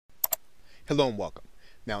Hello and welcome.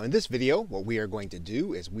 Now in this video, what we are going to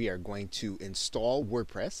do is we are going to install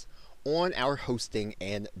WordPress on our hosting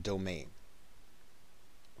and domain.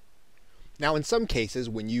 Now in some cases,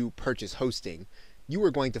 when you purchase hosting, you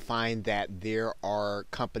are going to find that there are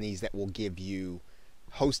companies that will give you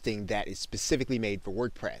hosting that is specifically made for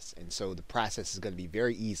WordPress, and so the process is going to be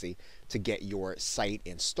very easy to get your site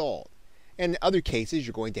installed. And in other cases,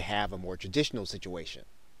 you're going to have a more traditional situation.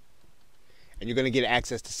 And you're going to get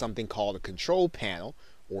access to something called a control panel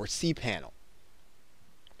or cPanel.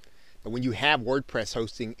 But when you have WordPress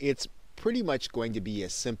hosting, it's pretty much going to be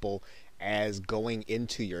as simple as going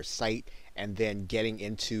into your site and then getting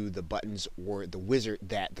into the buttons or the wizard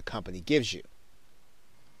that the company gives you.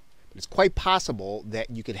 But it's quite possible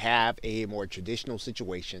that you could have a more traditional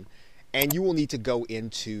situation and you will need to go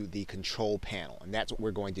into the control panel. And that's what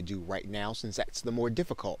we're going to do right now, since that's the more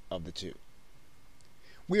difficult of the two.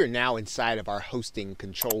 We are now inside of our hosting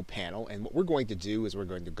control panel, and what we're going to do is we're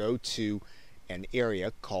going to go to an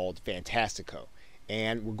area called Fantastico,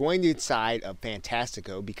 and we're going inside of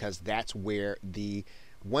Fantastico because that's where the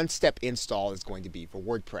one-step install is going to be for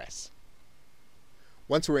WordPress.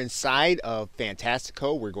 Once we're inside of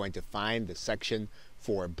Fantastico, we're going to find the section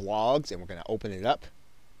for blogs, and we're going to open it up.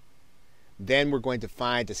 Then we're going to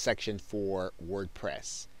find the section for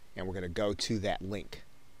WordPress, and we're going to go to that link.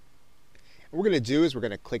 What we're going to do is we're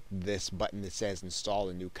going to click this button that says install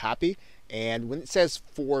a new copy, and when it says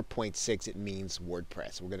 4.6 it means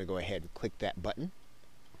WordPress. We're going to go ahead and click that button.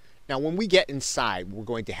 Now when we get inside, what we're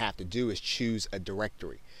going to have to do is choose a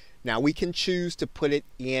directory. Now we can choose to put it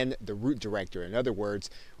in the root directory. In other words,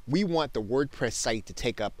 we want the WordPress site to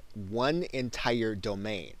take up one entire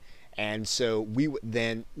domain. And so we would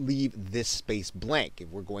then leave this space blank. If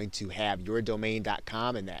we're going to have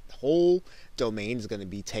yourdomain.com and that whole domain is going to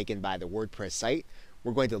be taken by the WordPress site,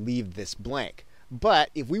 we're going to leave this blank. But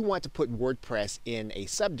if we want to put WordPress in a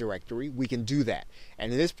subdirectory, we can do that.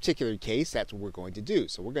 And in this particular case, that's what we're going to do.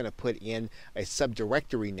 So we're going to put in a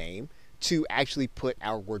subdirectory name to actually put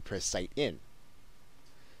our WordPress site in.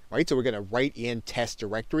 Right, so we're going to write in test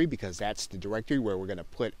directory because that's the directory where we're going to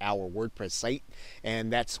put our WordPress site,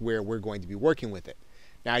 and that's where we're going to be working with it.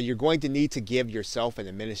 Now you're going to need to give yourself an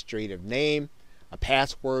administrative name, a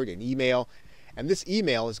password, an email, and this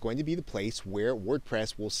email is going to be the place where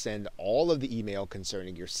WordPress will send all of the email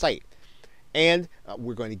concerning your site. And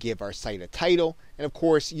we're going to give our site a title, and of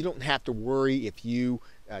course you don't have to worry if you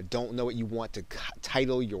don't know what you want to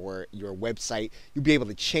title your website. You'll be able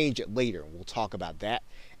to change it later, and we'll talk about that.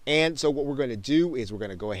 And so what we're going to do is we're going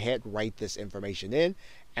to go ahead and write this information in,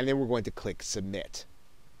 and then we're going to click submit.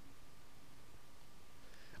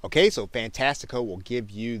 Okay, so Fantastico will give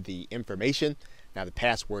you the information. Now the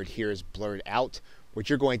password here is blurred out. What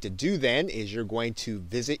you're going to do then is you're going to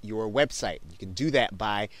visit your website. You can do that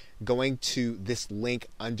by going to this link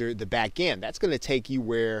under the back end. That's going to take you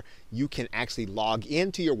where you can actually log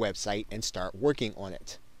into your website and start working on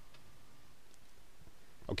it.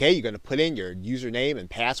 Okay, you're going to put in your username and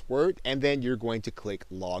password, and then you're going to click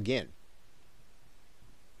login.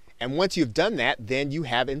 And once you've done that, then you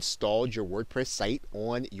have installed your WordPress site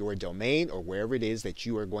on your domain or wherever it is that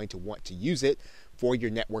you are going to want to use it for your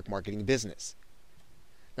network marketing business.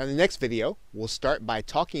 Now in the next video, we'll start by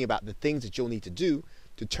talking about the things that you'll need to do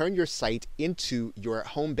to turn your site into your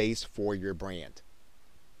home base for your brand.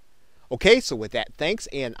 Okay, so with that, thanks,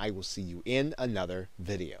 and I will see you in another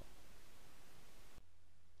video.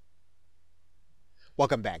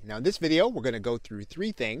 Welcome back. Now in this video, we're going to go through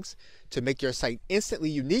 3 things to make your site instantly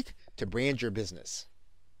unique to brand your business.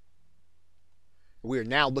 We are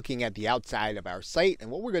now looking at the outside of our site, and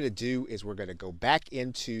what we're going to do is we're going to go back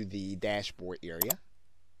into the dashboard area.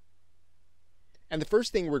 And the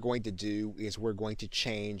first thing we're going to do is we're going to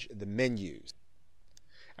change the menus.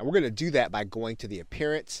 And we're going to do that by going to the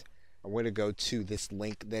appearance, and we're going to go to this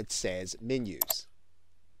link that says menus.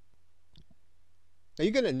 Now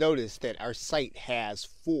you're going to notice that our site has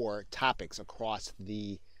 4 topics across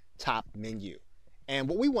the top menu. And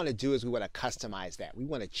what we want to do is we want to customize that. We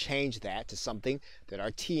want to change that to something that our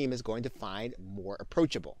team is going to find more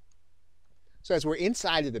approachable. So as we're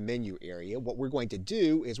inside of the menu area, what we're going to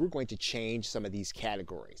do is we're going to change some of these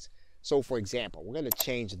categories. So for example, we're going to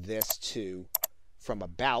change this to from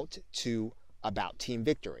about to about Team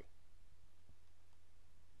Victory.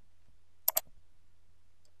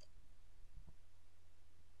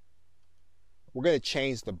 We're going to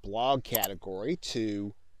change the blog category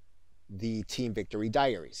to the Team Victory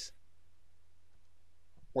Diaries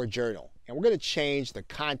or Journal. And we're going to change the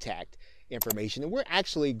contact information, and we're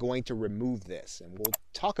actually going to remove this. And we'll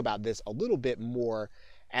talk about this a little bit more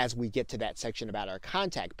as we get to that section about our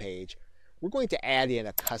contact page. we're going to add in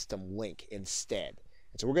a custom link instead.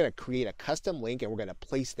 And so we're going to create a custom link and we're going to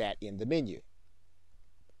place that in the menu.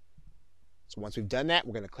 So once we've done that,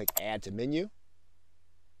 we're going to click Add to Menu.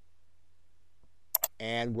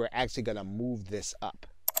 And we're actually going to move this up.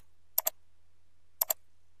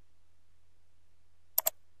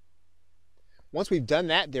 Once we've done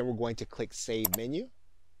that, then we're going to click Save Menu.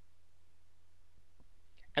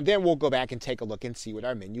 And then we'll go back and take a look and see what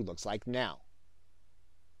our menu looks like now.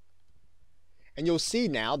 And you'll see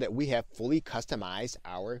now that we have fully customized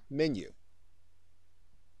our menu.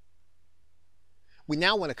 We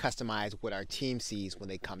now want to customize what our team sees when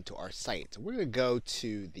they come to our site. So we're going to go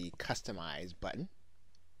to the Customize button.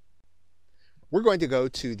 We're going to go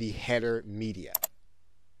to the Header Media.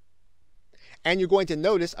 And you're going to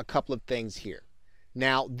notice a couple of things here.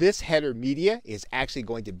 Now, this header media is actually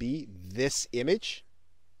going to be this image.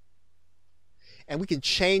 And we can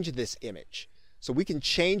change this image. So we can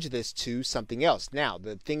change this to something else. Now,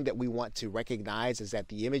 the thing that we want to recognize is that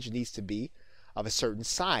the image needs to be of a certain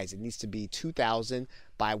size. It needs to be 2000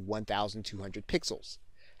 by 1200 pixels.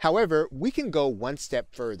 However, we can go one step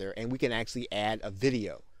further and we can actually add a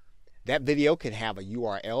video. That video can have a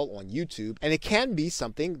URL on YouTube, and it can be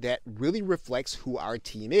something that really reflects who our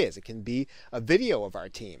team is. It can be a video of our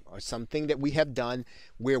team or something that we have done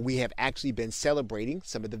where we have actually been celebrating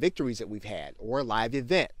some of the victories that we've had, or a live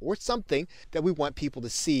event, or something that we want people to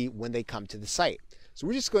see when they come to the site. So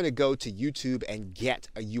we're just going to go to YouTube and get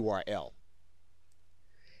a URL.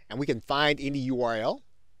 And we can find any URL.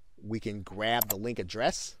 We can grab the link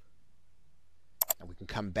address, and we can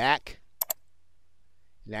come back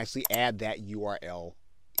and actually add that URL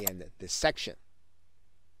in this section.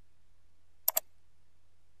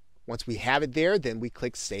 Once we have it there, then we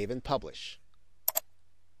click Save and Publish.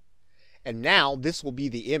 And now this will be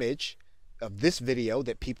the image of this video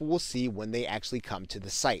that people will see when they actually come to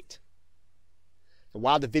the site. And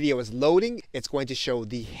while the video is loading, it's going to show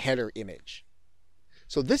the header image.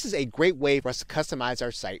 So this is a great way for us to customize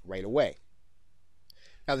our site right away.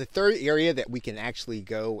 Now, the third area that we can actually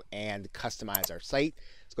go and customize our site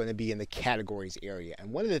is going to be in the categories area.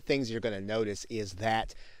 And one of the things you're going to notice is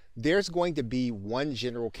that there's going to be one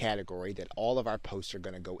general category that all of our posts are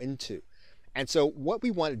going to go into. And so what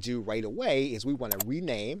we want to do right away is we want to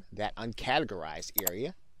rename that uncategorized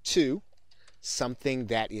area to something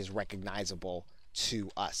that is recognizable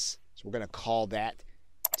to us. So we're going to call that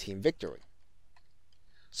Team Victory,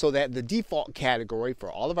 so that the default category for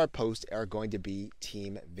all of our posts are going to be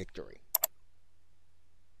Team Victory.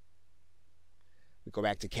 We go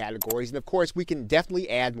back to categories, and of course we can definitely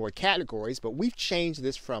add more categories, but we've changed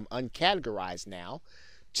this from uncategorized now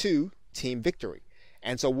to Team Victory.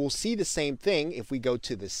 And so we'll see the same thing if we go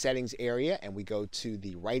to the settings area and we go to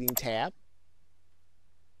the writing tab.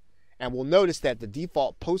 And we'll notice that the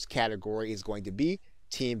default post category is going to be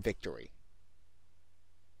Team Victory.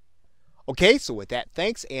 Okay, so with that,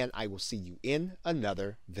 thanks, and I will see you in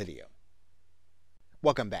another video.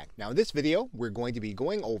 Welcome back. Now in this video, we're going to be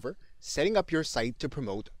going over setting up your site to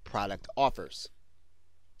promote product offers.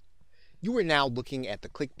 You are now looking at the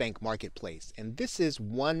ClickBank Marketplace, and this is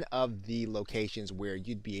one of the locations where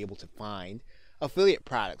you'd be able to find affiliate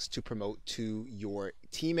products to promote to your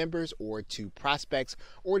team members or to prospects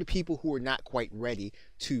or to people who are not quite ready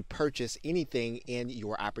to purchase anything in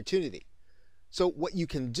your opportunity. So what you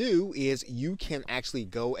can do is you can actually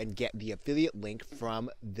go and get the affiliate link from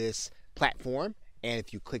this platform, and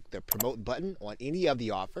if you click the promote button on any of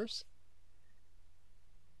the offers,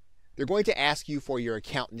 they're going to ask you for your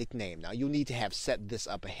account nickname. Now you'll need to have set this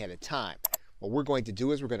up ahead of time. What we're going to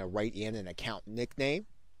do is we're going to write in an account nickname,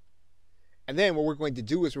 and then what we're going to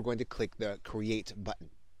do is we're going to click the create button.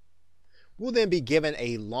 We'll then be given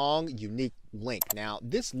a long, unique link. Now,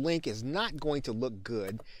 this link is not going to look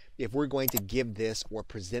good if we're going to give this or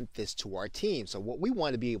present this to our team. So what we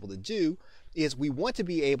want to be able to do is we want to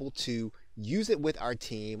be able to use it with our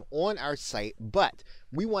team on our site, but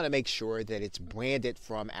we want to make sure that it's branded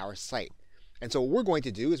from our site. And so what we're going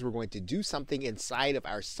to do is we're going to do something inside of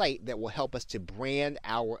our site that will help us to brand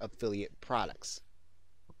our affiliate products.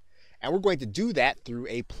 And we're going to do that through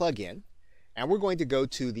a plugin. And we're going to go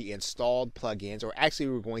to the installed plugins, or actually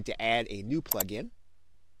we're going to add a new plugin.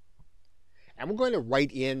 And we're going to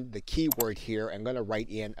write in the keyword here. I'm going to write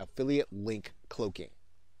in affiliate link cloaking.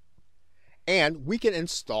 And we can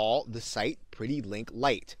install the site Pretty Link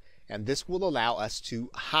Lite. And this will allow us to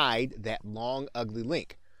hide that long, ugly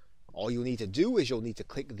link. All you'll need to do is you'll need to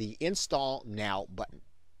click the Install Now button.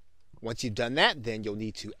 Once you've done that, then you'll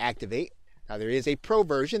need to activate. Now there is a pro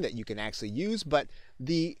version that you can actually use, but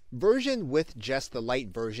the version with just the light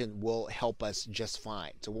version will help us just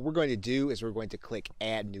fine. So what we're going to do is we're going to click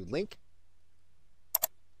Add New Link.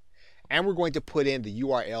 And we're going to put in the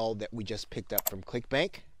URL that we just picked up from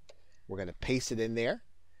ClickBank. We're going to paste it in there.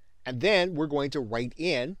 And then we're going to write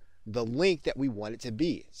in the link that we want it to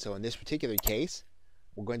be. So in this particular case,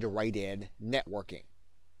 we're going to write in networking.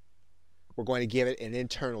 We're going to give it an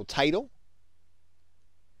internal title.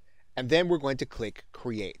 And then we're going to click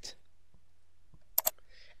create.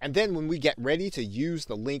 And then when we get ready to use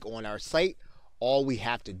the link on our site, all we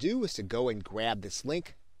have to do is to go and grab this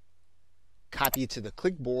link, copy it to the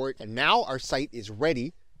clipboard, and now our site is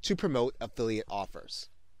ready to promote affiliate offers.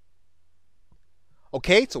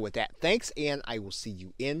 Okay, so with that, thanks, and I will see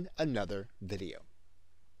you in another video.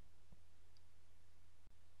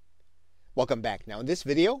 Welcome back. Now in this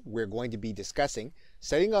video, we're going to be discussing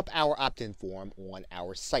setting up our opt-in form on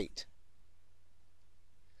our site.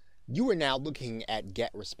 You are now looking at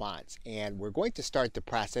Get Response, and we're going to start the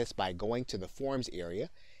process by going to the Forms area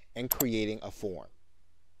and creating a form.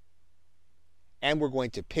 And we're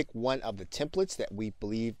going to pick one of the templates that we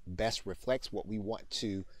believe best reflects what we want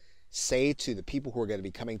to say to the people who are going to be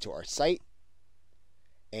coming to our site.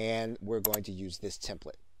 And we're going to use this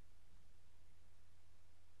template.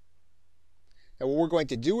 Now what we're going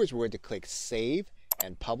to do is we're going to click Save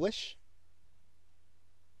and Publish.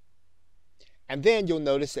 And then you'll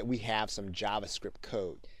notice that we have some JavaScript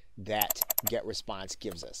code that GetResponse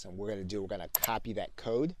gives us. And we're going to copy that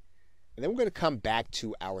code. And then we're going to come back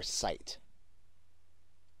to our site.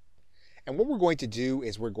 And what we're going to do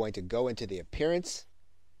is we're going to go into the Appearance.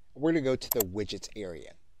 We're going to go to the Widgets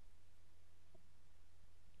area.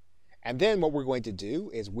 And then what we're going to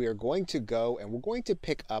do is we're going to go and we're going to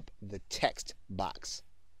pick up the text box.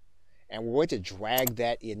 And we're going to drag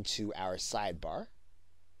that into our sidebar.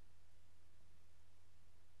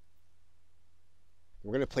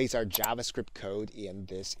 We're going to place our JavaScript code in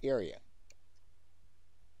this area.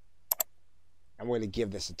 And we're going to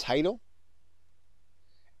give this a title.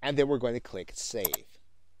 And then we're going to click Save.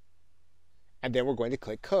 And then we're going to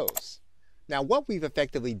click Close. Now what we've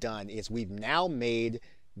effectively done is we've now made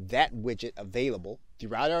that widget available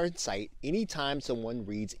throughout our site anytime someone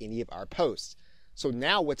reads any of our posts. So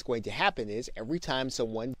now what's going to happen is every time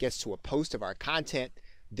someone gets to a post of our content,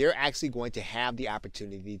 they're actually going to have the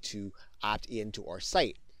opportunity to opt into our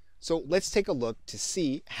site. So let's take a look to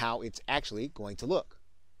see how it's actually going to look.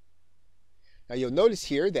 Now you'll notice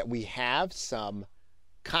here that we have some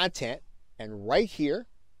content, and right here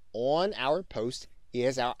on our post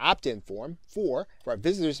is our opt-in form for our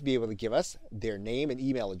visitors to be able to give us their name and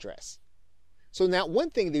email address. So now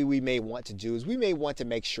one thing that we may want to do is we may want to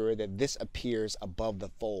make sure that this appears above the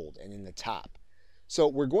fold and in the top. So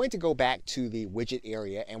we're going to go back to the widget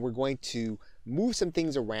area and we're going to move some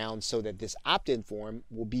things around so that this opt-in form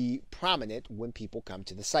will be prominent when people come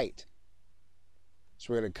to the site.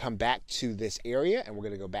 So we're going to come back to this area and we're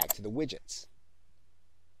going to go back to the widgets.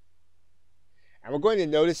 And we're going to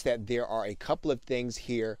notice that there are a couple of things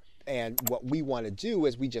here, and what we want to do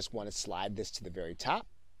is we just want to slide this to the very top.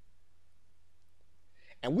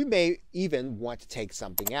 And we may even want to take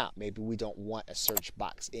something out. Maybe we don't want a search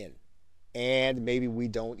box in. And maybe we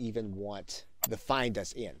don't even want the Find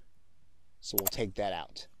Us in. So we'll take that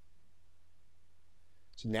out.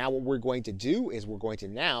 So now what we're going to do is we're going to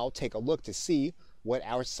now take a look to see what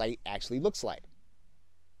our site actually looks like.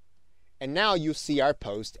 And now you'll see our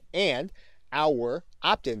post and our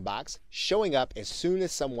opt-in box showing up as soon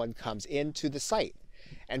as someone comes into the site.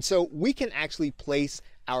 And so we can actually place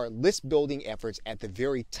our list building efforts at the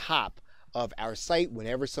very top of our site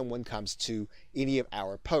whenever someone comes to any of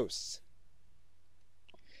our posts.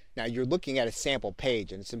 Now you're looking at a sample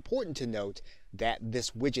page, and it's important to note that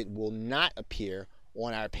this widget will not appear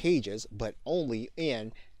on our pages but only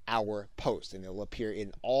in our post, and it'll appear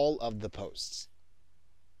in all of the posts.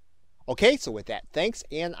 Okay, so with that, thanks,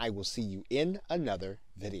 and I will see you in another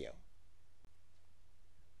video.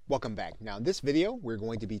 Welcome back. Now in this video, we're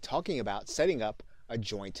going to be talking about setting up a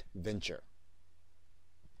joint venture.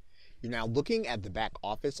 You're now looking at the back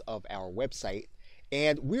office of our website,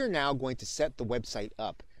 and we're now going to set the website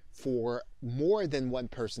up for more than one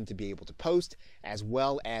person to be able to post, as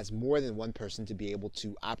well as more than one person to be able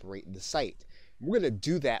to operate the site. We're going to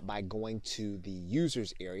do that by going to the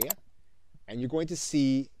users area. And you're going to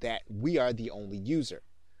see that we are the only user.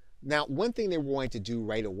 Now, one thing that we're going to do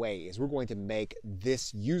right away is we're going to make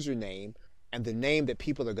this username and the name that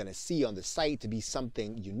people are going to see on the site to be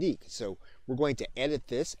something unique. So we're going to edit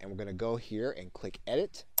this, and we're going to go here and click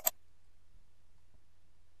Edit.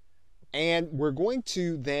 And we're going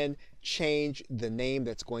to then change the name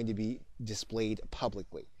that's going to be displayed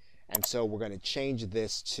publicly. And so we're going to change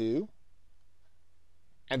this to,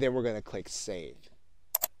 and then we're going to click Save.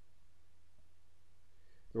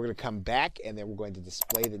 We're going to come back and then we're going to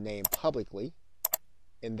display the name publicly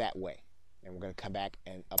in that way. And we're going to come back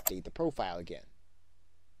and update the profile again.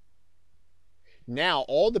 Now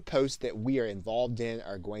all the posts that we are involved in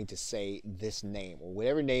are going to say this name, or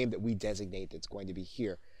whatever name that we designate that's going to be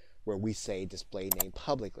here where we say display name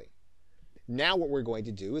publicly. Now what we're going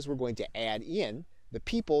to do is we're going to add in the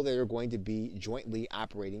people that are going to be jointly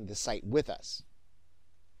operating the site with us.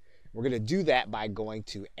 We're going to do that by going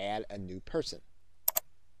to add a new person.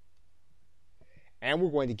 And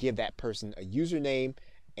we're going to give that person a username,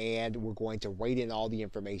 and we're going to write in all the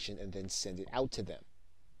information and then send it out to them.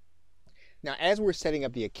 Now, as we're setting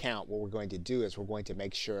up the account, what we're going to do is we're going to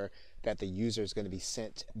make sure that the user is going to be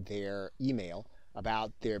sent their email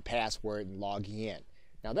about their password and logging in.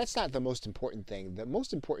 Now, that's not the most important thing. The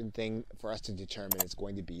most important thing for us to determine is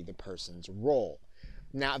going to be the person's role.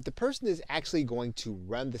 Now, if the person is actually going to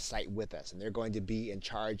run the site with us and they're going to be in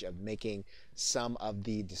charge of making some of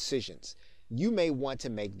the decisions, you may want to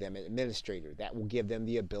make them an administrator. That will give them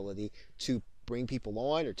the ability to bring people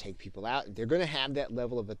on or take people out. If they're going to have that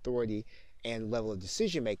level of authority and level of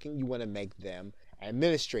decision making, you want to make them an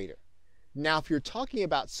administrator. Now, if you're talking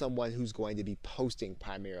about someone who's going to be posting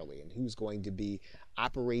primarily and who's going to be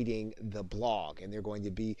operating the blog and they're going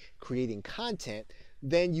to be creating content,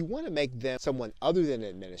 then you want to make them someone other than an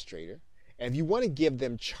administrator. And if you want to give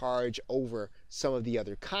them charge over some of the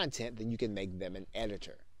other content, then you can make them an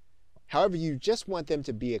editor. However, you just want them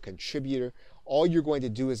to be a contributor. All you're going to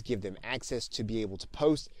do is give them access to be able to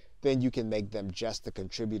post. Then you can make them just a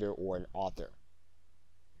contributor or an author.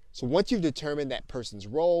 So once you've determined that person's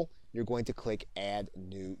role, you're going to click Add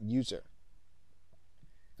New User.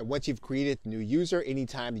 And once you've created a new user,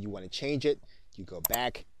 anytime you want to change it, you go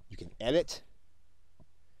back, you can edit,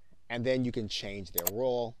 and then you can change their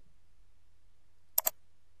role.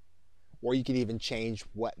 Or you can even change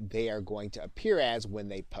what they are going to appear as when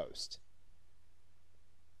they post.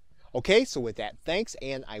 Okay, so with that, thanks,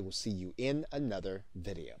 and I will see you in another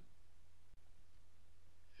video.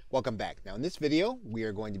 Welcome back. Now in this video, we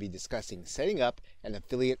are going to be discussing setting up an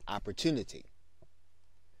affiliate opportunity.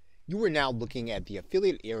 You are now looking at the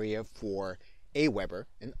affiliate area for Aweber,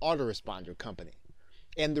 an autoresponder company.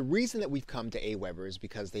 And the reason that we've come to Aweber is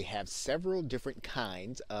because they have several different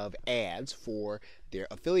kinds of ads for their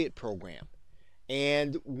affiliate program.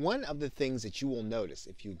 And one of the things that you will notice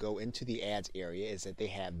if you go into the ads area is that they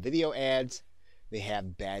have video ads, they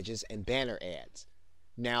have badges and banner ads.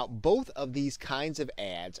 Now, both of these kinds of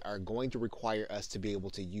ads are going to require us to be able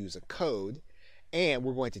to use a code, and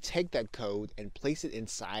we're going to take that code and place it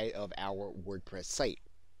inside of our WordPress site.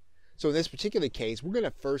 So in this particular case, we're going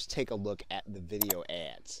to first take a look at the video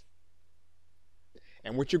ads.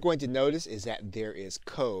 And what you're going to notice is that there is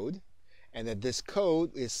code, and that this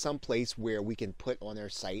code is someplace where we can put on our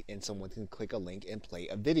site and someone can click a link and play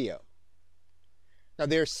a video. Now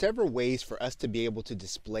there are several ways for us to be able to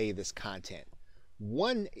display this content.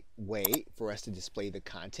 One way for us to display the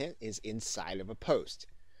content is inside of a post.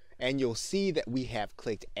 And you'll see that we have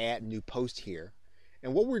clicked Add New Post here.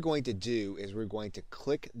 And what we're going to do is we're going to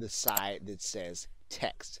click the side that says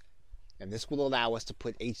text. And this will allow us to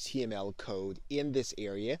put HTML code in this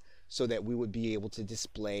area so that we would be able to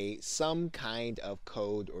display some kind of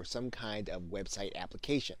code or some kind of website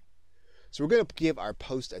application. So we're going to give our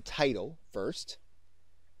post a title first.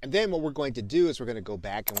 And then what we're going to do is we're going to go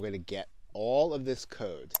back and we're going to get all of this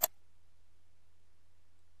code.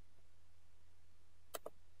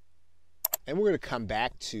 And we're going to come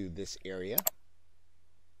back to this area.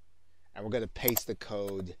 And we're going to paste the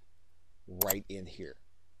code right in here.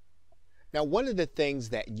 Now, one of the things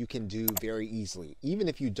that you can do very easily, even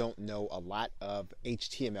if you don't know a lot of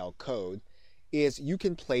HTML code, is you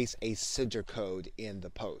can place a center code in the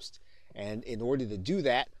post. And in order to do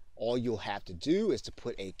that, all you'll have to do is to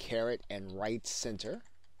put a caret and right center,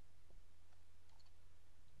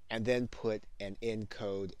 and then put an end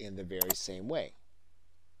code in the very same way.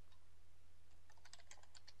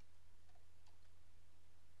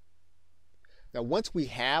 Now, once we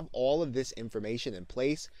have all of this information in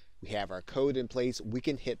place, we have our code in place, we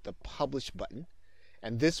can hit the Publish button,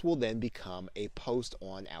 and this will then become a post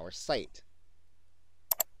on our site.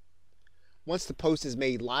 Once the post is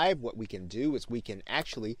made live, what we can do is we can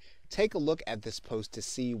actually take a look at this post to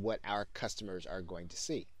see what our customers are going to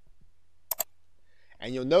see.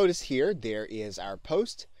 And you'll notice here there is our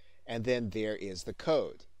post, and then there is the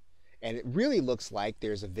code. And it really looks like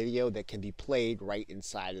there's a video that can be played right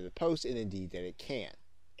inside of the post, and indeed that it can.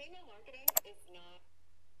 Email marketing is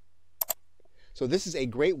not. So this is a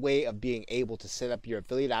great way of being able to set up your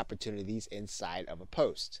affiliate opportunities inside of a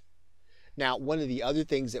post. Now, one of the other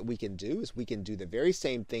things that we can do is we can do the very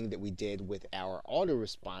same thing that we did with our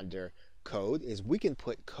autoresponder code, is we can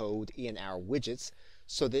put code in our widgets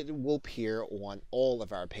so that it will appear on all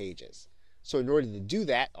of our pages. So in order to do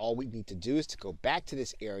that, all we need to do is to go back to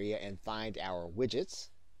this area and find our widgets.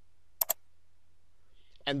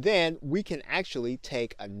 And then we can actually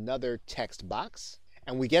take another text box.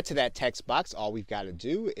 And we get to that text box, all we've got to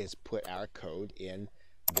do is put our code in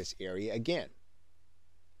this area again.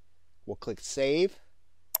 We'll click Save,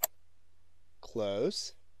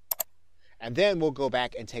 Close, and then we'll go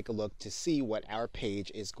back and take a look to see what our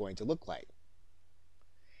page is going to look like.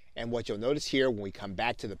 And what you'll notice here when we come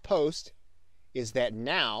back to the post is that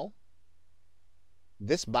now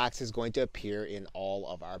this box is going to appear in all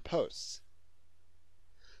of our posts.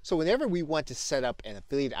 So whenever we want to set up an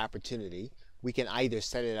affiliate opportunity, we can either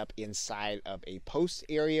set it up inside of a post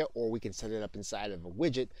area or we can set it up inside of a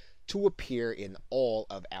widget to appear in all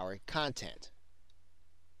of our content.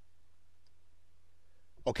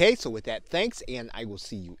 Okay, so with that, thanks, and I will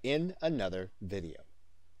see you in another video.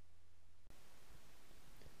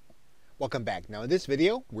 Welcome back. Now in this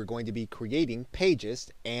video, we're going to be creating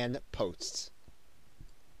pages and posts.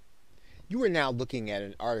 You are now looking at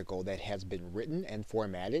an article that has been written and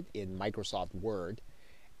formatted in Microsoft Word.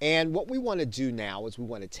 And what we want to do now is we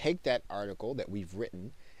want to take that article that we've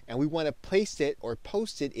written and we want to place it or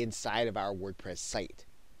post it inside of our WordPress site.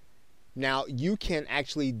 Now you can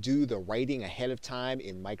actually do the writing ahead of time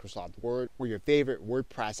in Microsoft Word or your favorite word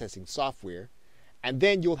processing software, and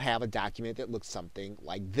then you'll have a document that looks something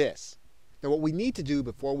like this. Now what we need to do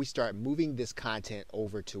before we start moving this content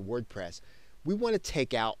over to WordPress, we want to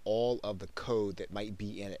take out all of the code that might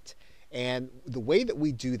be in it. And the way that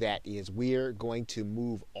we do that is we're going to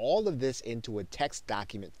move all of this into a text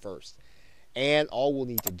document first. And all we'll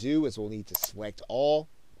need to do is we'll need to select all.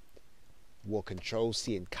 We'll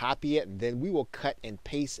Control-C and copy it, and then we will cut and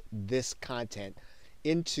paste this content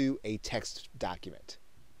into a text document.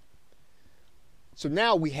 So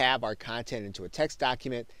now we have our content into a text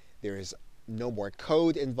document. There is no more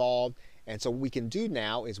code involved. And so what we can do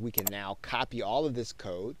now is we can now copy all of this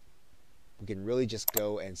code. We can really just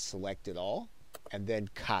go and select it all and then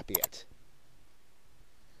copy it.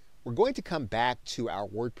 We're going to come back to our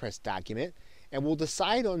WordPress document and we'll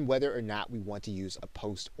decide on whether or not we want to use a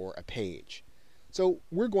post or a page. So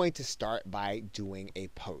we're going to start by doing a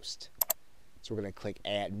post. So we're going to click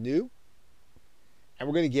Add New and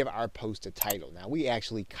we're going to give our post a title. Now we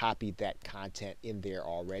actually copied that content in there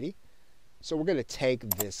already. So we're going to take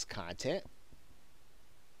this content,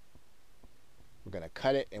 we're going to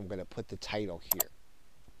cut it, and we're going to put the title here.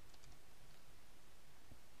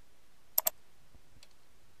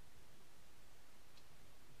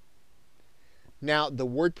 Now the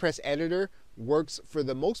WordPress editor works for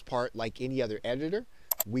the most part like any other editor.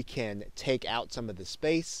 We can take out some of the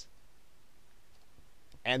space,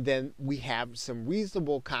 and then we have some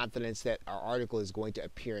reasonable confidence that our article is going to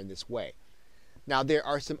appear in this way. Now there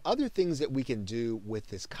are some other things that we can do with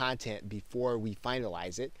this content before we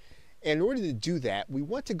finalize it. And in order to do that, we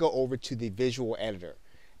want to go over to the visual editor.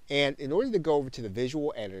 And in order to go over to the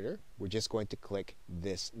visual editor, we're just going to click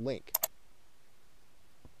this link.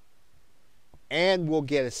 And we'll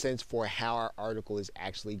get a sense for how our article is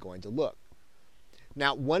actually going to look.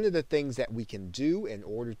 Now, one of the things that we can do in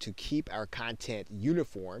order to keep our content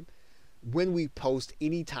uniform when we post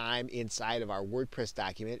anytime inside of our WordPress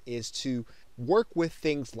document is to work with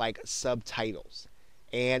things like subtitles.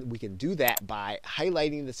 And we can do that by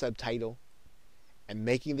highlighting the subtitle and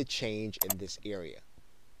making the change in this area.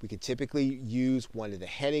 We can typically use one of the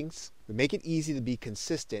headings. We make it easy to be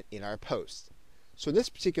consistent in our posts. So in this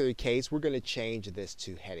particular case, we're going to change this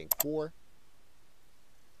to heading 4.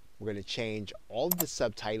 We're going to change all of the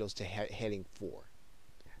subtitles to heading 4.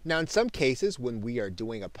 Now in some cases, when we are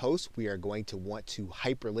doing a post, we are going to want to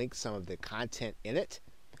hyperlink some of the content in it.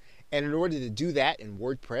 And in order to do that in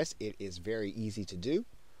WordPress, it is very easy to do.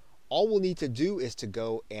 All we'll need to do is to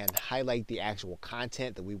go and highlight the actual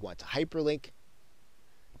content that we want to hyperlink.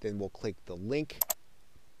 Then we'll click the link.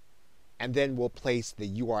 And then we'll place the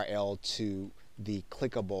URL to the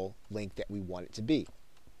clickable link that we want it to be.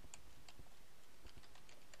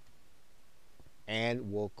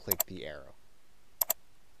 And we'll click the arrow.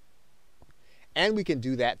 And we can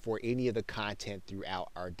do that for any of the content throughout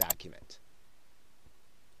our document.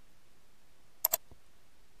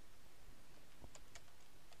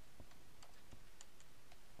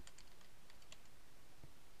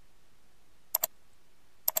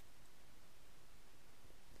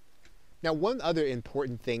 Now, one other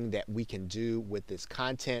important thing that we can do with this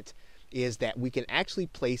content is that we can actually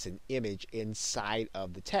place an image inside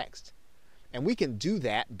of the text. And we can do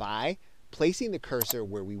that by placing the cursor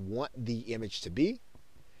where we want the image to be,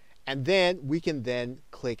 and then we can then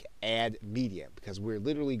click Add Media because we're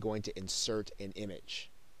literally going to insert an image.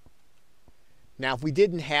 Now, if we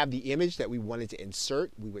didn't have the image that we wanted to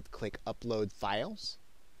insert, we would click Upload Files.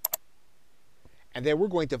 And then we're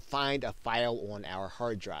going to find a file on our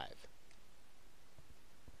hard drive.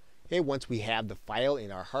 Okay, once we have the file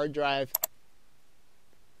in our hard drive,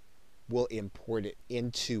 we'll import it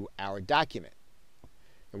into our document.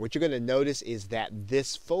 And what you're going to notice is that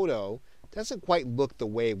this photo doesn't quite look the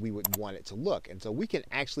way we would want it to look. And so we can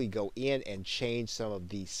actually go in and change some of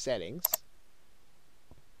these settings.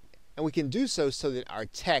 And we can do so that our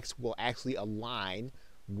text will actually align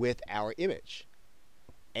with our image.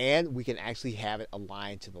 And we can actually have it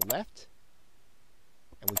aligned to the left.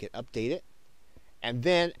 And we can update it. And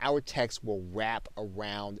then our text will wrap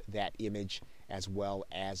around that image as well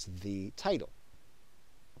as the title.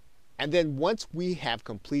 And then once we have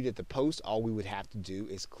completed the post, all we would have to do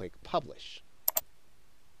is click Publish.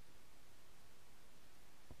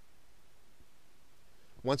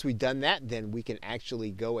 Once we've done that, then we can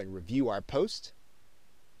actually go and review our post.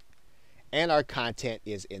 And our content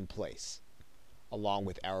is in place, along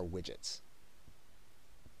with our widgets.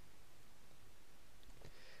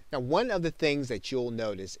 Now, one of the things that you'll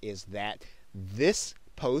notice is that this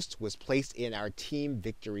post was placed in our Team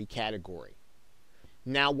Victory category.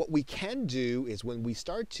 Now, what we can do is when we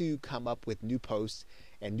start to come up with new posts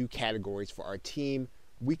and new categories for our team,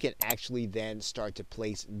 we can actually then start to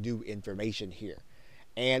place new information here.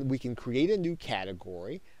 And we can create a new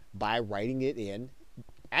category by writing it in,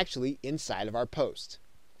 actually inside of our post.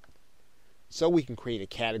 So we can create a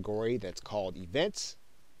category that's called Events,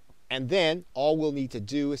 and then all we'll need to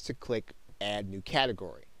do is to click Add New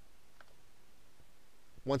Category.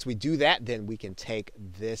 Once we do that, then we can take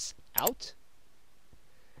this out,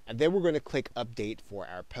 and then we're going to click Update for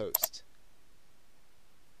our post.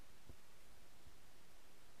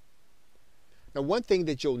 Now, one thing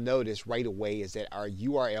that you'll notice right away is that our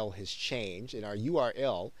URL has changed, and our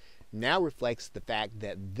URL now reflects the fact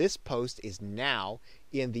that this post is now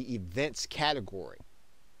in the Events category.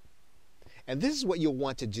 And this is what you'll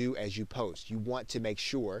want to do as you post. You want to make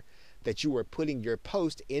sure that you are putting your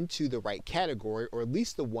post into the right category, or at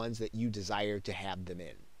least the ones that you desire to have them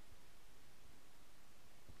in.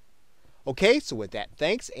 Okay, so with that,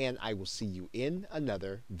 thanks, and I will see you in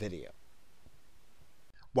another video.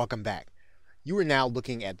 Welcome back. You are now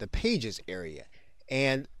looking at the Pages area,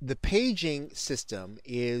 and the paging system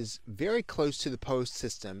is very close to the post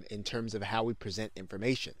system in terms of how we present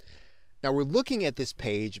information. Now, we're looking at this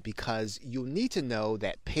page because you'll need to know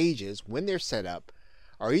that pages, when they're set up,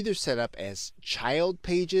 are either set up as child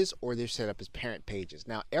pages or they're set up as parent pages.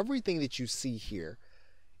 Now, everything that you see here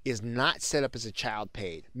is not set up as a child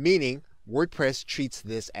page, meaning WordPress treats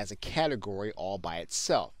this as a category all by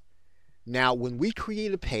itself. Now, when we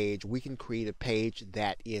create a page, we can create a page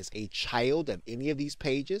that is a child of any of these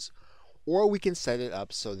pages, or we can set it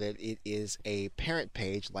up so that it is a parent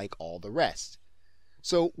page like all the rest.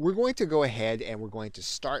 So we're going to go ahead and we're going to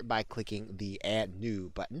start by clicking the Add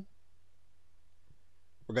New button.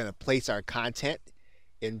 We're going to place our content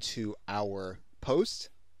into our post.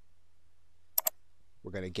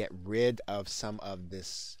 We're going to get rid of some of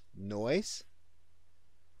this noise.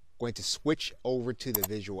 Going to switch over to the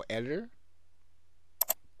visual editor.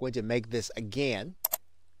 Going to make this again.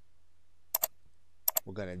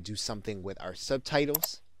 We're going to do something with our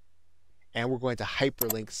subtitles, and we're going to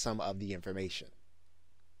hyperlink some of the information.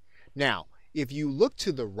 Now, if you look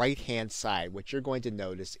to the right hand side, what you're going to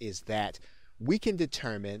notice is that we can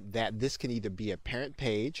determine that this can either be a parent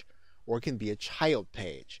page or it can be a child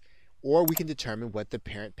page, or we can determine what the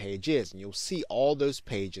parent page is, and you'll see all those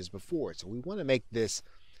pages before. So we want to make this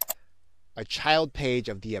a child page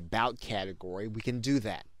of the About category. We can do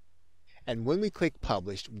that, and when we click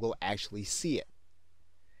Publish, we'll actually see it.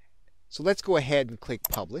 So let's go ahead and click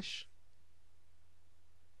Publish,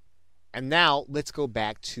 and now let's go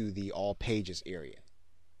back to the All Pages area.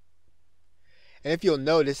 And if you'll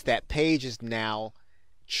notice, that page is now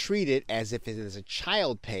treated as if it is a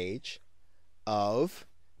child page of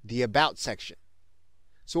the About section.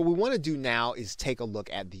 So what we want to do now is take a look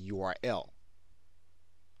at the URL.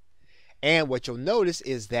 And what you'll notice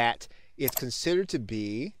is that it's considered to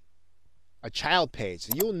be a child page.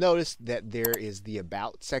 So you'll notice that there is the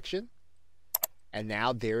About section, and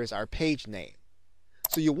now there is our page name.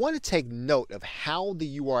 So you'll want to take note of how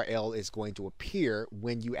the URL is going to appear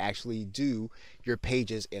when you actually do your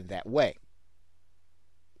pages in that way.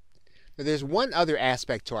 Now, there's one other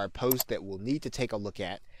aspect to our post that we'll need to take a look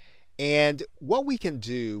at, And what we can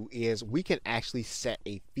do is we can actually set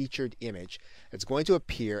a featured image that's going to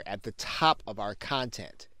appear at the top of our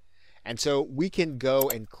content. And so we can go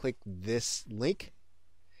and click this link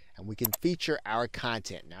and we can feature our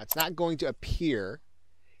content. Now it's not going to appear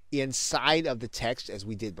inside of the text as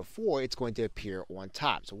we did before. It's going to appear on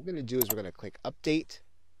top. So what we're going to do is we're going to click update.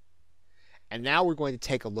 And now we're going to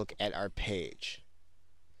take a look at our page.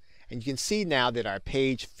 And you can see now that our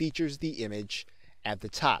page features the image at the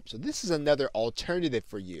top. So this is another alternative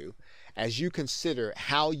for you as you consider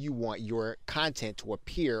how you want your content to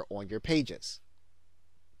appear on your pages.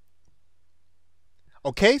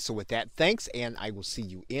 Okay, so with that, thanks, and I will see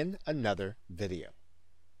you in another video.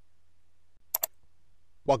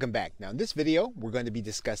 Welcome back. Now in this video, we're going to be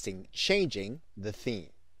discussing changing the theme.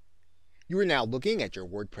 You are now looking at your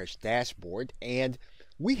WordPress dashboard, and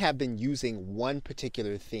we have been using one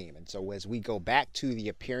particular theme. And so as we go back to the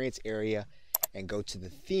appearance area and go to the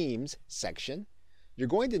themes section, you're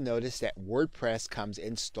going to notice that WordPress comes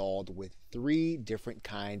installed with 3 different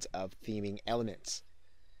kinds of theming elements.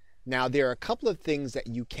 Now there are a couple of things that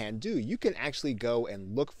you can do. You can actually go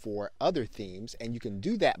and look for other themes, and you can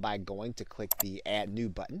do that by going to click the Add New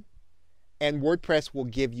button. And WordPress will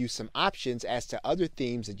give you some options as to other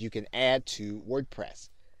themes that you can add to WordPress.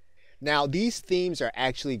 Now these themes are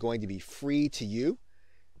actually going to be free to you,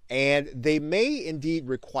 and they may indeed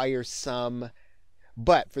require some,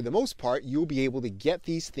 but for the most part you'll be able to get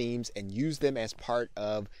these themes and use them as part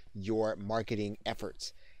of your marketing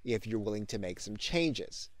efforts if you're willing to make some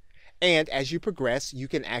changes. And as you progress, you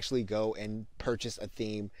can actually go and purchase a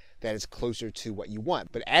theme that is closer to what you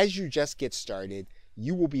want. But as you just get started,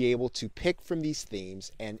 you will be able to pick from these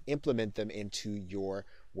themes and implement them into your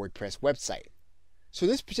WordPress website. So in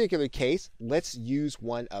this particular case, let's use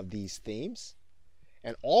one of these themes.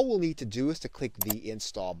 And all we'll need to do is to click the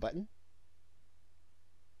Install button.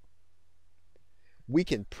 We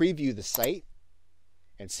can preview the site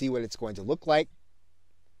and see what it's going to look like.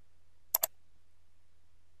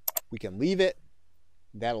 We can leave it.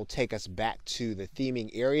 That'll take us back to the theming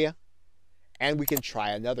area, and we can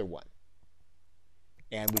try another one.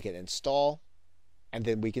 And we can install, and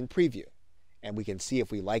then we can preview. And we can see if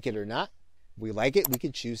we like it or not. If we like it, we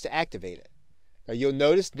can choose to activate it. Now you'll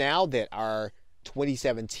notice now that our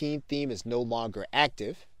 2017 theme is no longer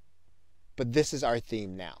active, but this is our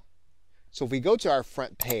theme now. So if we go to our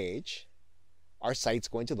front page, our site's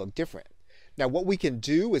going to look different. Now what we can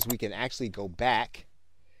do is we can actually go back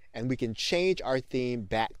and we can change our theme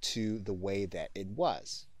back to the way that it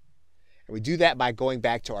was. And we do that by going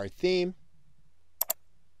back to our theme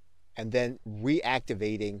and then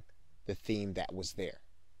reactivating the theme that was there.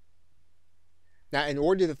 Now in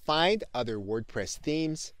order to find other WordPress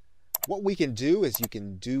themes, what we can do is you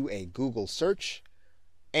can do a Google search,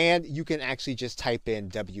 and you can actually just type in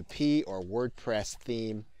WP or WordPress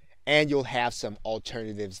theme, and you'll have some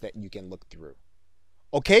alternatives that you can look through.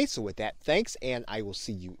 Okay, so with that, thanks, and I will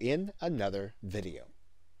see you in another video.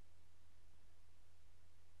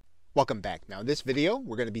 Welcome back. Now in this video,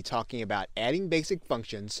 we're going to be talking about adding basic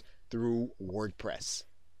functions through WordPress.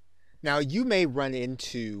 Now you may run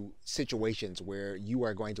into situations where you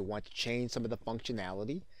are going to want to change some of the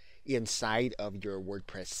functionality inside of your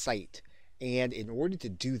WordPress site. And in order to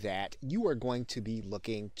do that, you are going to be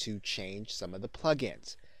looking to change some of the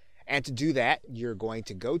plugins. And to do that, you're going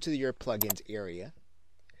to go to your plugins area.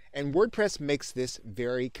 And WordPress makes this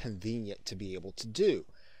very convenient to be able to do.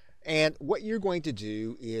 And what you're going to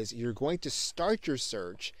do is you're going to start your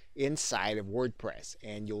search inside of WordPress.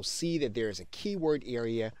 And you'll see that there's a keyword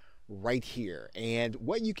area right here. And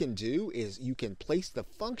what you can do is you can place the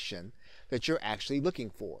function that you're actually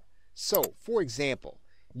looking for. So, for example,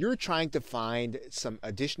 you're trying to find some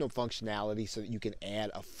additional functionality so that you can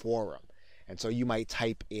add a forum. And so you might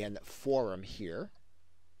type in forum here.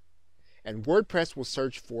 And WordPress will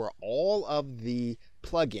search for all of the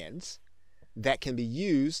plugins that can be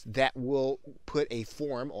used that will put a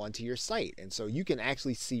forum onto your site. And so you can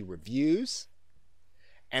actually see reviews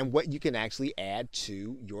and what you can actually add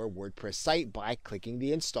to your WordPress site by clicking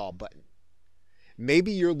the Install button.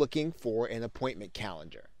 Maybe you're looking for an appointment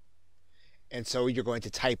calendar. And so you're going to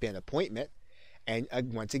type in appointment, and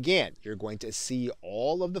once again, you're going to see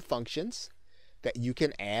all of the functions that you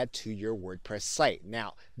can add to your WordPress site.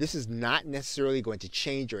 Now, this is not necessarily going to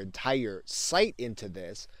change your entire site into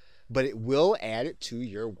this, but it will add it to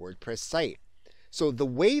your WordPress site. So the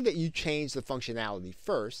way that you change the functionality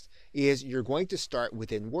first is you're going to start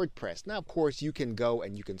within WordPress. Now, of course, you can go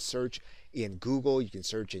and you can search in Google, you can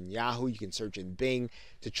search in Yahoo, you can search in Bing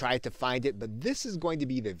to try to find it, but this is going to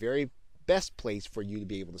be the very best place for you to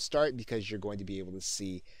be able to start because you're going to be able to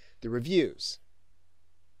see the reviews.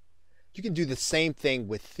 You can do the same thing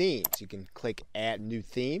with themes. You can click Add New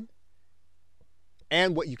Theme.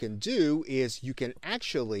 And what you can do is you can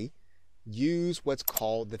actually use what's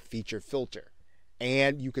called the feature filter.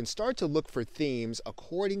 And you can start to look for themes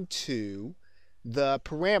according to the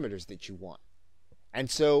parameters that you want. And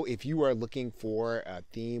so if you are looking for a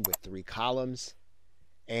theme with 3 columns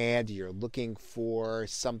and you're looking for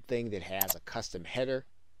something that has a custom header,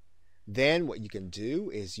 then what you can do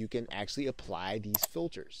is you can actually apply these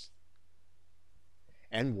filters.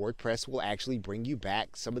 And WordPress will actually bring you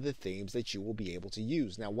back some of the themes that you will be able to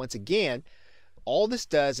use. Now, once again, all this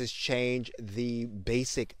does is change the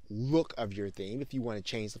basic look of your theme. If you want to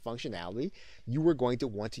change the functionality, you are going to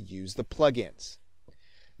want to use the plugins.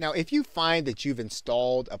 Now, if you find that you've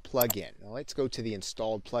installed a plugin, now let's go to the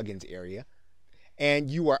installed plugins area,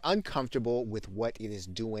 and you are uncomfortable with what it is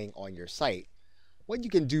doing on your site, what you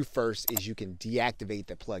can do first is you can deactivate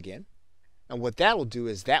the plugin. And what that will do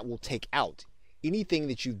is that will take out anything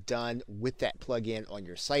that you've done with that plugin on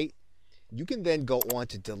your site. You can then go on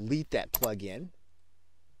to delete that plugin,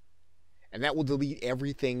 and that will delete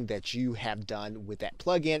everything that you have done with that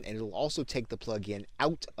plugin, and it will also take the plugin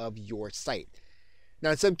out of your site.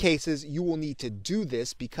 Now, in some cases, you will need to do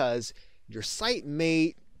this because your site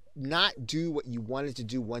may not do what you wanted to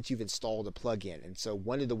do once you've installed a plugin. And so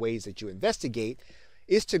one of the ways that you investigate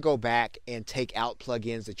is to go back and take out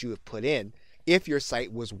plugins that you have put in if your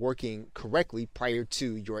site was working correctly prior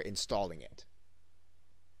to your installing it.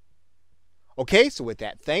 Okay, so with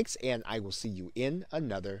that, thanks, and I will see you in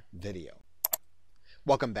another video.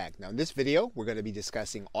 Welcome back. Now in this video, we're going to be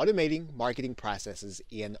discussing automating marketing processes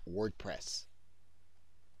in WordPress.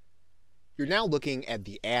 You're now looking at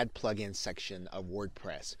the Add Plugins section of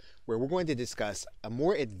WordPress, where we're going to discuss a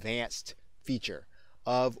more advanced feature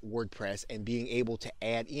of WordPress and being able to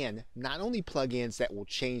add in not only plugins that will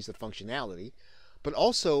change the functionality, but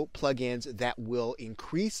also plugins that will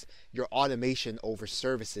increase your automation over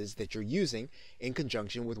services that you're using in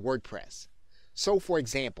conjunction with WordPress. So for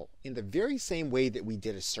example, in the very same way that we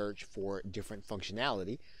did a search for different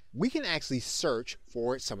functionality, we can actually search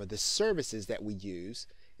for some of the services that we use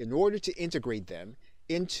in order to integrate them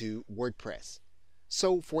into WordPress.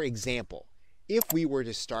 So for example, if we were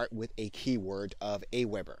to start with a keyword of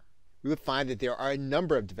Aweber, we would find that there are a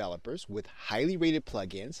number of developers with highly rated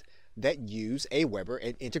plugins that use Aweber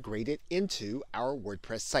and integrate it into our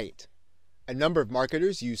WordPress site. A number of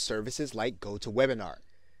marketers use services like GoToWebinar.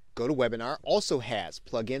 GoToWebinar also has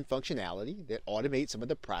plugin functionality that automates some of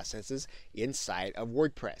the processes inside of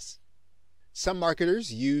WordPress. Some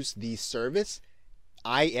marketers use the service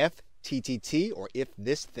IFTTT, or If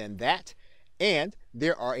This Then That, and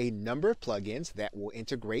there are a number of plugins that will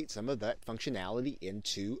integrate some of that functionality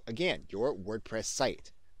into, again, your WordPress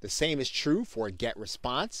site. The same is true for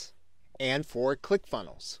GetResponse and for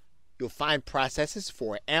ClickFunnels. You'll find processes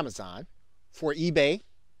for Amazon, for eBay,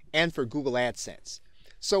 and for Google AdSense.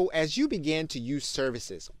 So as you begin to use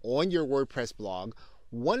services on your WordPress blog,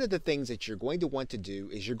 one of the things that you're going to want to do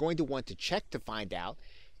is you're going to want to check to find out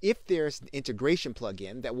if there's an integration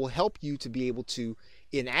plugin that will help you to be able to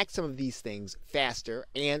enact some of these things faster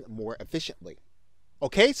and more efficiently.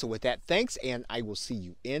 Okay, so with that, thanks, and I will see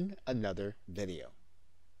you in another video.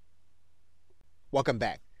 Welcome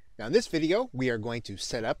back. Now in this video, we are going to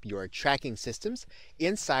set up your tracking systems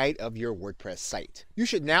inside of your WordPress site. You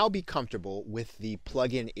should now be comfortable with the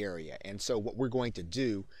plugin area, and so what we're going to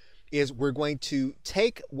do is we're going to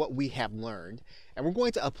take what we have learned and we're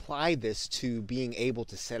going to apply this to being able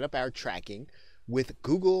to set up our tracking with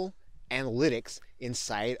Google Analytics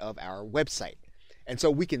inside of our website. And so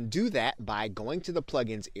we can do that by going to the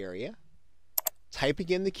plugins area, typing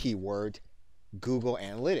in the keyword Google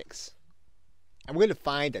Analytics. And we're going to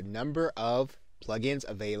find a number of plugins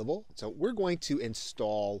available. So we're going to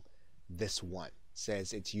install this one. It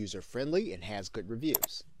says it's user-friendly and has good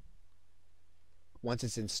reviews. Once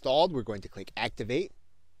it's installed, we're going to click Activate.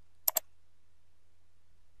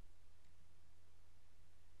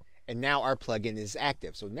 And now our plugin is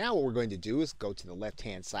active. So now what we're going to do is go to the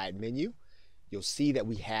left-hand side menu. You'll see that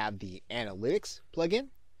we have the Analytics plugin.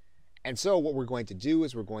 And so what we're going to do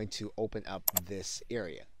is we're going to open up this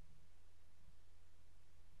area.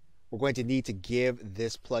 We're going to need to give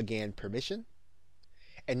this plugin permission.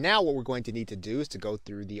 And now what we're going to need to do is to go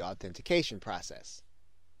through the authentication process.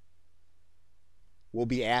 We'll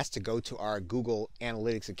be asked to go to our Google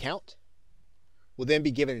Analytics account. We'll then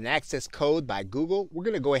be given an access code by Google. We're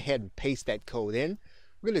going to go ahead and paste that code in.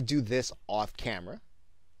 We're going to do this off camera.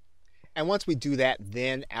 And once we do that,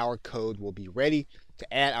 then our code will be ready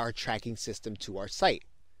to add our tracking system to our site.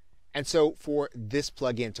 And so for this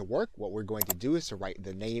plugin to work, what we're going to do is to write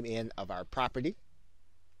the name in of our property.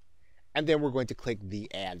 and then we're going to click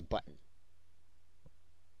the Add button.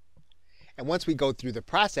 And once we go through the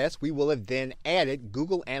process, we will have then added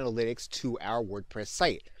Google Analytics to our WordPress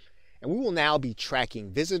site. And we will now be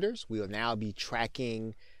tracking visitors. We will now be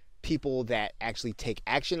tracking people that actually take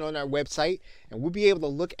action on our website. And we'll be able to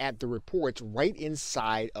look at the reports right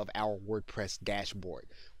inside of our WordPress dashboard,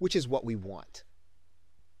 which is what we want.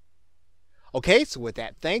 Okay, so with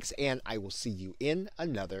that, thanks, and I will see you in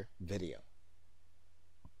another video.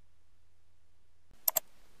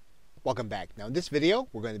 Welcome back. Now in this video,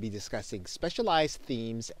 we're going to be discussing specialized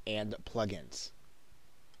themes and plugins.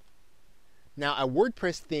 Now a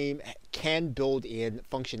WordPress theme can build in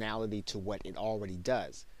functionality to what it already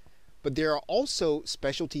does, but there are also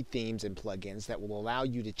specialty themes and plugins that will allow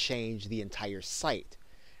you to change the entire site.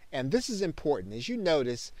 And this is important. As you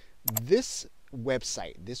notice, this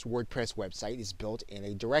website, this WordPress website, is built in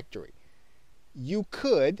a directory. You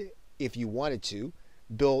could, if you wanted to,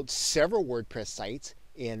 build several WordPress sites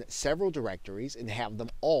in several directories and have them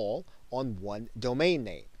all on one domain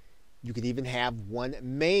name. You could even have one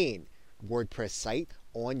main WordPress site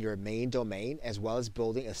on your main domain, as well as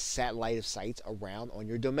building a satellite of sites around on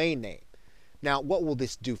your domain name. Now, what will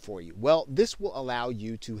this do for you? Well, this will allow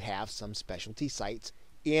you to have some specialty sites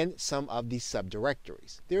in some of these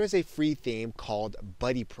subdirectories. There is a free theme called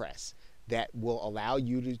BuddyPress that will allow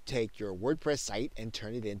you to take your WordPress site and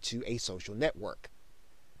turn it into a social network.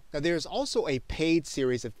 Now, there's also a paid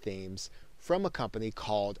series of themes from a company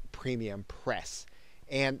called Premium Press.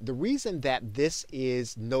 And the reason that this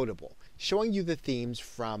is notable, showing you the themes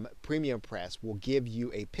from Premium Press will give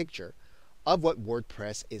you a picture of what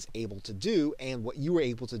WordPress is able to do and what you are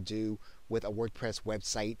able to do with a WordPress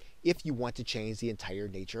website if you want to change the entire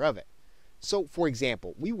nature of it. So, for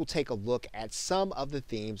example, we will take a look at some of the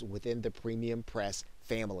themes within the Premium Press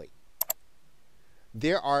family.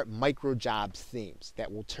 There are micro jobs themes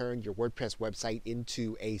that will turn your WordPress website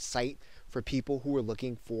into a site for people who are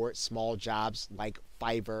looking for small jobs like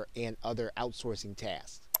Fiverr and other outsourcing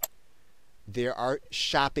tasks. There are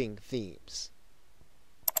shopping themes.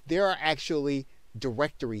 There are actually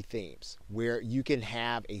directory themes where you can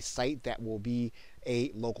have a site that will be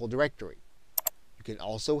a local directory. You can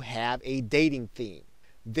also have a dating theme.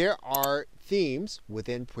 There are themes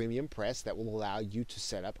within Premium Press that will allow you to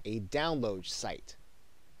set up a download site.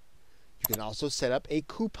 You can also set up a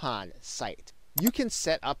coupon site. You can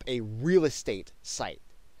set up a real estate site,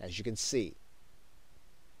 as you can see.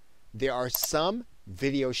 There are some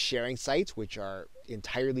video sharing sites which are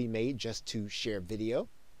entirely made just to share video.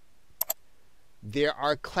 There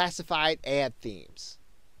are classified ad themes.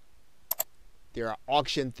 There are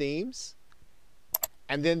auction themes.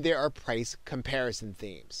 And then there are price comparison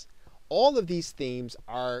themes. All of these themes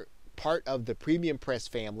are part of the Premium Press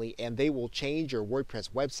family, and they will change your WordPress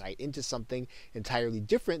website into something entirely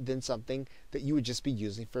different than something that you would just be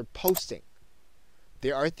using for posting.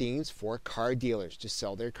 There are themes for car dealers to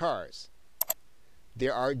sell their cars.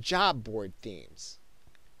 There are job board themes.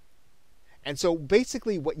 And so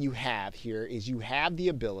basically what you have here is you have the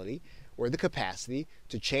ability or the capacity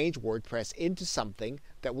to change WordPress into something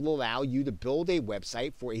that will allow you to build a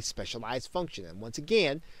website for a specialized function. And once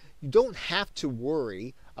again, you don't have to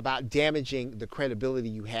worry about damaging the credibility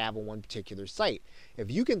you have on one particular site.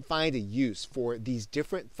 If you can find a use for these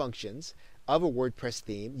different functions of a WordPress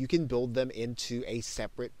theme, you can build them into a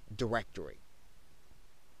separate directory.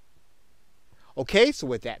 Okay, so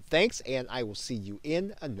with that, thanks, and I will see you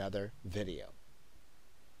in another video.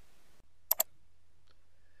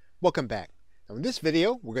 Welcome back. Now in this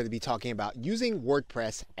video, we're going to be talking about using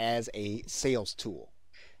WordPress as a sales tool.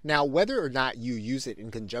 Now, whether or not you use it in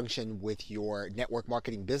conjunction with your network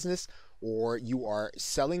marketing business, or you are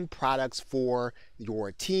selling products for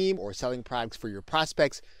your team or selling products for your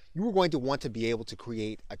prospects, you are going to want to be able to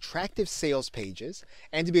create attractive sales pages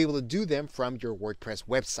and to be able to do them from your WordPress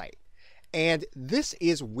website. And this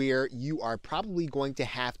is where you are probably going to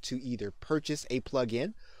have to either purchase a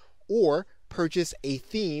plugin or purchase a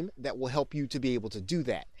theme that will help you to be able to do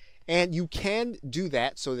that. And you can do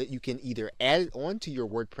that so that you can either add it on to your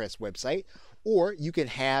WordPress website, or you can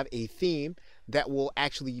have a theme that will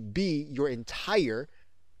actually be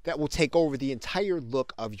that will take over the entire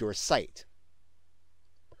look of your site.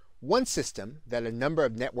 One system that a number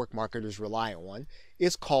of network marketers rely on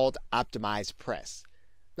is called Optimized Press.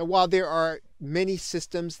 Now, while there are many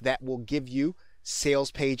systems that will give you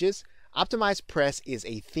sales pages, Optimized Press is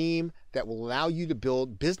a theme that will allow you to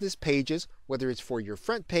build business pages, whether it's for your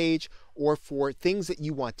front page or for things that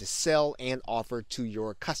you want to sell and offer to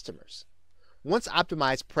your customers. Once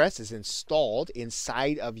Optimized Press is installed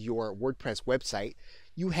inside of your WordPress website,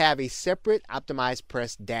 you have a separate Optimized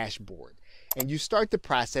Press dashboard. and you start the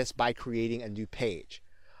process by creating a new page.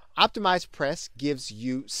 OptimizePress gives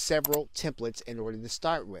you several templates in order to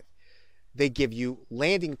start with. They give you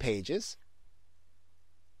landing pages,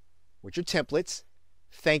 which are templates,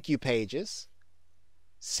 thank you pages,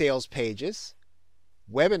 sales pages,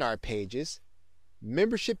 webinar pages,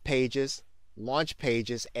 membership pages, launch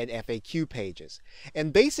pages, and FAQ pages.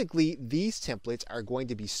 And basically, these templates are going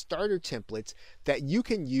to be starter templates that you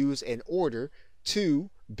can use in order to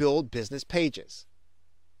build business pages.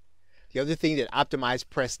 The other thing that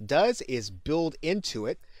OptimizePress does is build into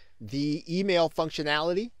it the email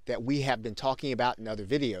functionality that we have been talking about in other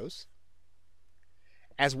videos,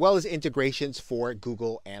 as well as integrations for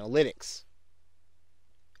Google Analytics.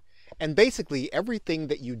 And basically, everything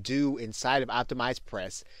that you do inside of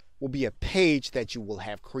OptimizePress will be a page that you will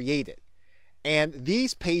have created. And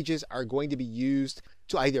these pages are going to be used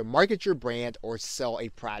to either market your brand or sell a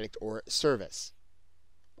product or service.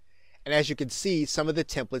 And as you can see, some of the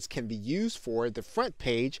templates can be used for the front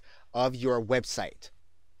page of your website.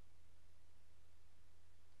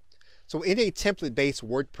 So in a template-based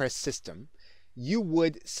WordPress system, you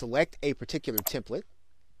would select a particular template,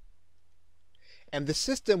 and the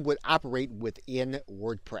system would operate within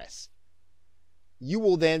WordPress. You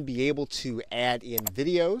will then be able to add in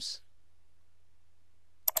videos,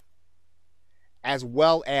 as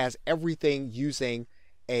well as everything using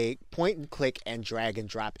a point and click and drag and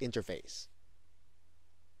drop interface.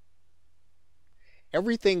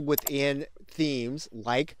 Everything within themes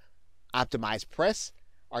like OptimizePress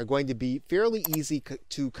are going to be fairly easy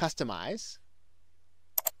to customize,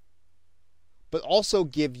 but also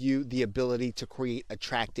give you the ability to create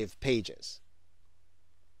attractive pages.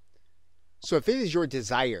 So if it is your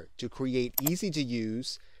desire to create easy to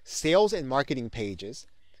use sales and marketing pages,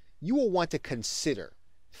 you will want to consider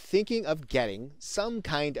thinking of getting some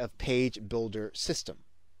kind of page builder system.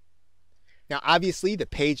 Now, obviously, the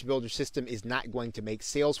page builder system is not going to make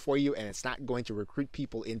sales for you, and it's not going to recruit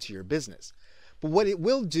people into your business. But what it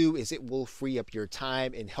will do is it will free up your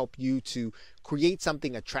time and help you to create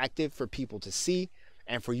something attractive for people to see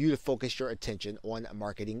and for you to focus your attention on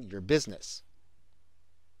marketing your business.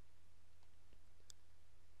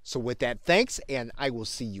 So with that, thanks, and I will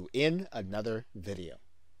see you in another video.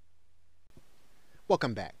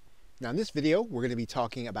 Welcome back. Now in this video, we're going to be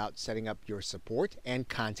talking about setting up your support and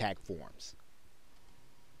contact forms.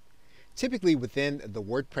 Typically within the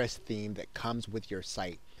WordPress theme that comes with your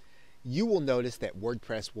site, you will notice that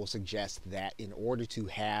WordPress will suggest that in order to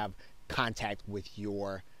have contact with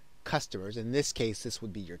your customers, in this case this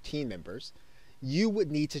would be your team members, you would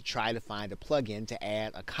need to try to find a plugin to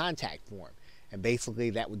add a contact form. And basically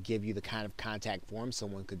that would give you the kind of contact form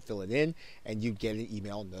someone could fill it in and you'd get an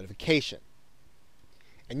email notification.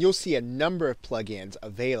 And you'll see a number of plugins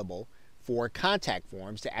available for contact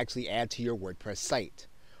forms to actually add to your WordPress site.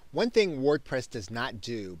 One thing WordPress does not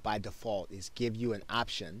do by default is give you an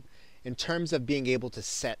option in terms of being able to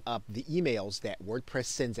set up the emails that WordPress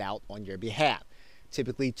sends out on your behalf,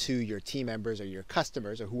 typically to your team members or your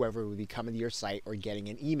customers or whoever will be coming to your site or getting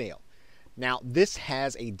an email. Now, this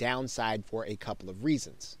has a downside for a couple of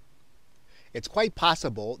reasons. It's quite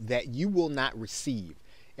possible that you will not receive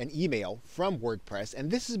an email from WordPress, and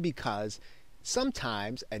this is because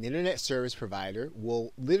sometimes an internet service provider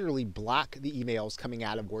will literally block the emails coming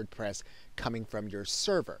out of WordPress coming from your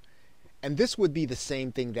server. And this would be the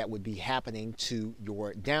same thing that would be happening to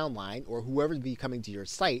your downline or whoever would be coming to your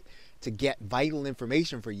site to get vital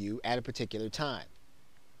information for you at a particular time.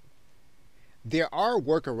 There are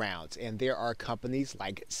workarounds, and there are companies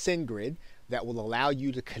like SendGrid that will allow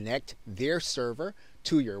you to connect their server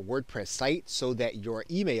to your WordPress site so that your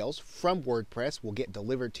emails from WordPress will get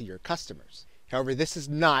delivered to your customers. However, this is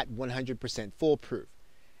not 100% foolproof.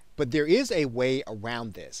 But there is a way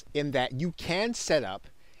around this in that you can set up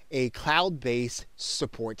a cloud-based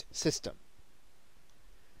support system.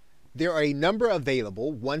 There are a number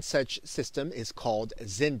available. One such system is called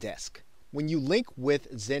Zendesk. When you link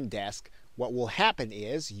with Zendesk, what will happen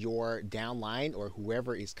is your downline or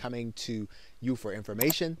whoever is coming to you for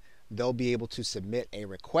information, they'll be able to submit a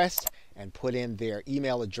request and put in their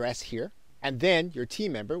email address here, and then your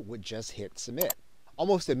team member would just hit submit.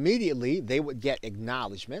 Almost immediately, they would get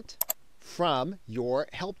acknowledgement from your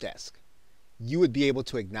help desk. You would be able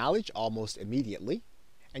to acknowledge almost immediately,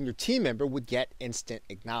 and your team member would get instant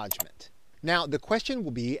acknowledgement. Now, the question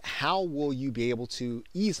will be, how will you be able to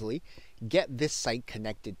easily get this site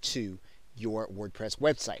connected to your WordPress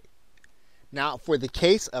website? Now, for the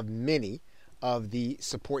case of many of the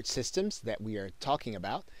support systems that we are talking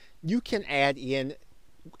about, you can add in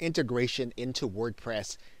integration into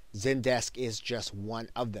WordPress Zendesk is just one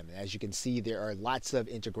of them. And as you can see, there are lots of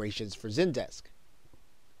integrations for Zendesk.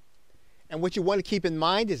 And what you want to keep in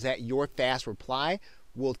mind is that your fast reply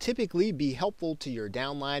will typically be helpful to your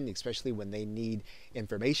downline, especially when they need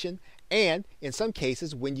information, and in some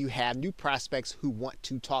cases when you have new prospects who want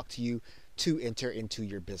to talk to you to enter into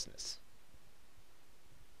your business.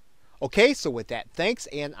 Okay, so with that, thanks,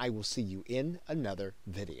 and I will see you in another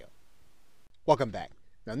video. Welcome back.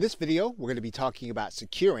 Now in this video, we're going to be talking about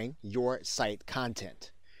securing your site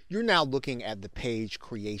content. You're now looking at the page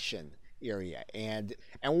creation area, and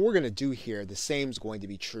what we're going to do here, the same is going to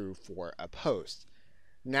be true for a post.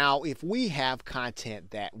 Now, if we have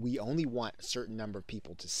content that we only want a certain number of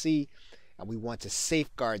people to see, and we want to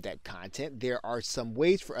safeguard that content, there are some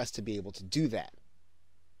ways for us to be able to do that.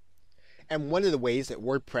 And one of the ways that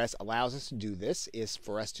WordPress allows us to do this is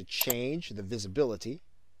for us to change the visibility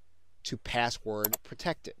to password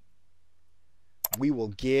protected. We will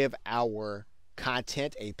give our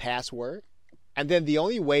content a password, and then the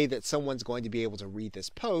only way that someone's going to be able to read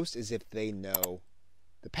this post is if they know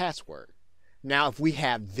the password. Now, if we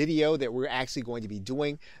have video that we're actually going to be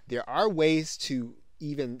doing, there are ways to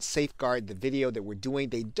even safeguard the video that we're doing.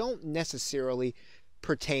 They don't necessarily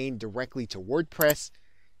pertain directly to WordPress.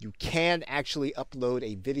 You can actually upload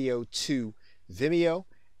a video to Vimeo,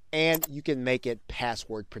 and you can make it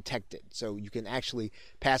password protected. So you can actually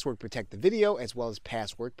password protect the video as well as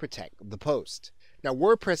password protect the post. Now,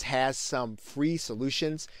 WordPress has some free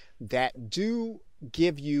solutions that do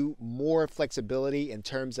give you more flexibility in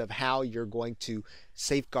terms of how you're going to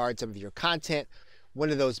safeguard some of your content.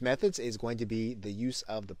 One of those methods is going to be the use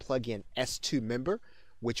of the plugin S2 Member,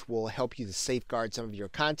 which will help you to safeguard some of your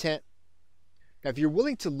content. Now, if you're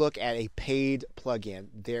willing to look at a paid plugin,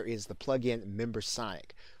 there is the plugin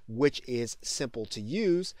MemberSonic, which is simple to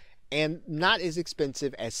use and not as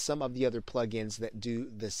expensive as some of the other plugins that do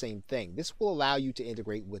the same thing. This will allow you to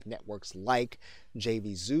integrate with networks like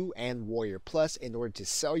JVZoo and Warrior Plus in order to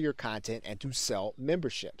sell your content and to sell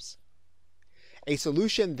memberships. A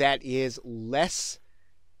solution that is less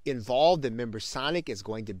involved than MemberSonic is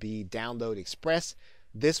going to be Download Express.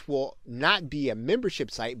 This will not be a membership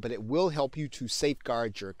site, but it will help you to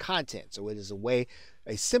safeguard your content. So it is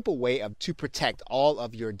a simple way to protect all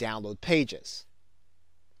of your download pages.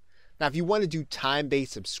 Now, if you want to do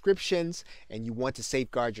time-based subscriptions and you want to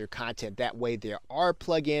safeguard your content that way, there are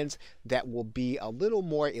plugins that will be a little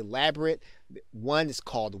more elaborate. One is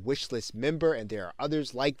called Wishlist Member, and there are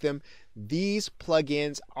others like them. These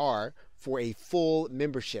plugins are for a full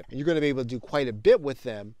membership, and you're going to be able to do quite a bit with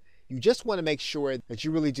them. You just want to make sure that you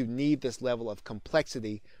really do need this level of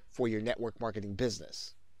complexity for your network marketing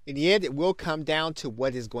business. In the end, it will come down to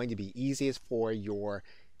what is going to be easiest for your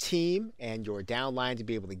team and your downline to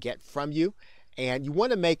be able to get from you, and you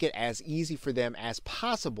want to make it as easy for them as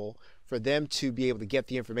possible for them to be able to get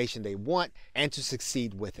the information they want and to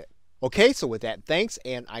succeed with it. Okay, so with that, thanks,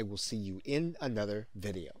 and I will see you in another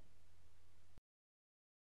video.